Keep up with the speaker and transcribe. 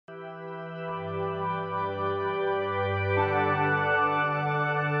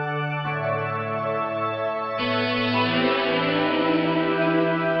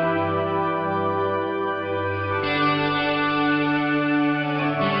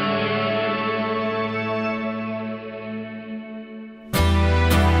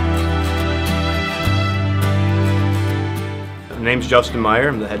My name's Justin Meyer.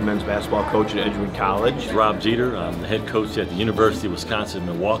 I'm the head men's basketball coach at Edgewood College. Rob Jeter. I'm the head coach at the University of Wisconsin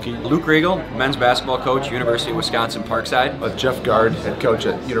Milwaukee. Luke Riegel, men's basketball coach, University of Wisconsin Parkside. Jeff Gard, head coach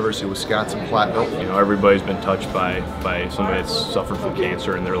at University of Wisconsin Platteville. You know, everybody's been touched by somebody that's suffered from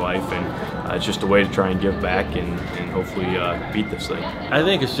cancer in their life, and it's just a way to try and give back and hopefully beat this thing. I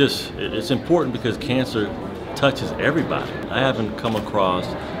think it's important because cancer touches everybody. I haven't come across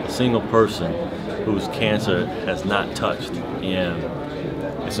a single person whose cancer has not touched, and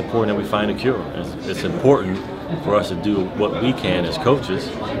it's important that we find a cure. It's important for us to do what we can as coaches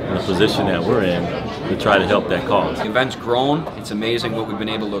in the position that we're in to try to help that cause. The event's grown. It's amazing what we've been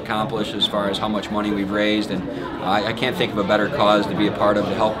able to accomplish as far as how much money we've raised, and I can't think of a better cause to be a part of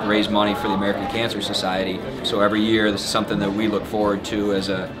to help raise money for the American Cancer Society. So every year this is something that we look forward to as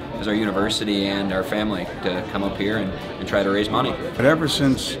our university and our family to come up here and try to raise money. But ever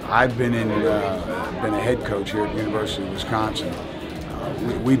since I've been been a head coach here at the University of Wisconsin,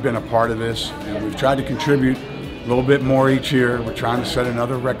 we've been a part of this, and we've tried to contribute a little bit more each year. We're trying to set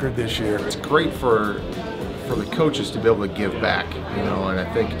another record this year. It's great for the coaches to be able to give back, you know, and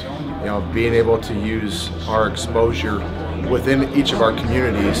I think, you know, being able to use our exposure within each of our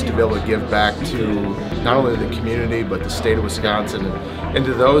communities to be able to give back to not only the community but the state of Wisconsin and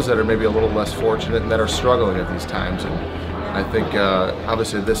to those that are maybe a little less fortunate and that are struggling at these times. And I think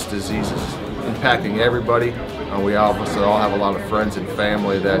obviously this disease is impacting everybody. We obviously all have a lot of friends and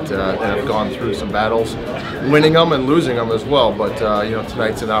family that have gone through some battles, winning them and losing them as well. But you know,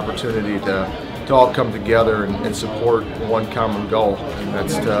 tonight's an opportunity to all come together and support one common goal, and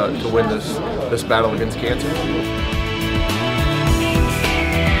that's to win this battle against cancer.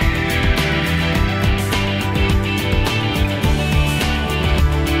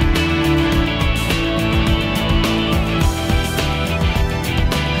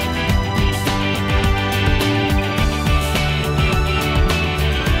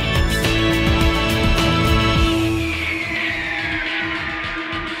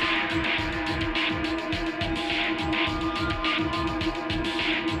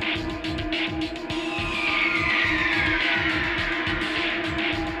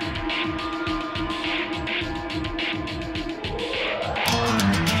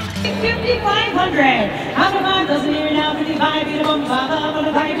 5,500. Out of 5 doesn't hear now. 55, 51,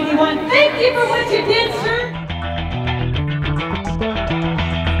 55, 51. Thank you for what you did, sir.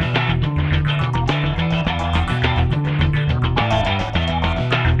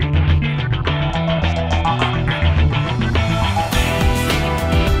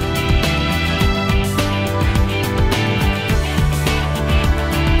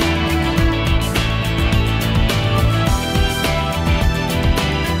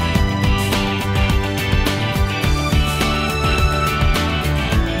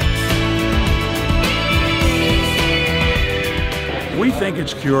 We think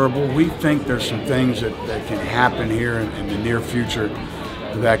it's curable. We think there's some things that can happen here in the near future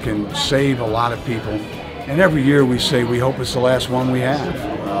that can save a lot of people. And every year we say we hope it's the last one we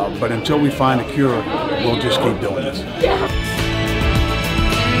have. But until we find a cure, we'll just keep doing this.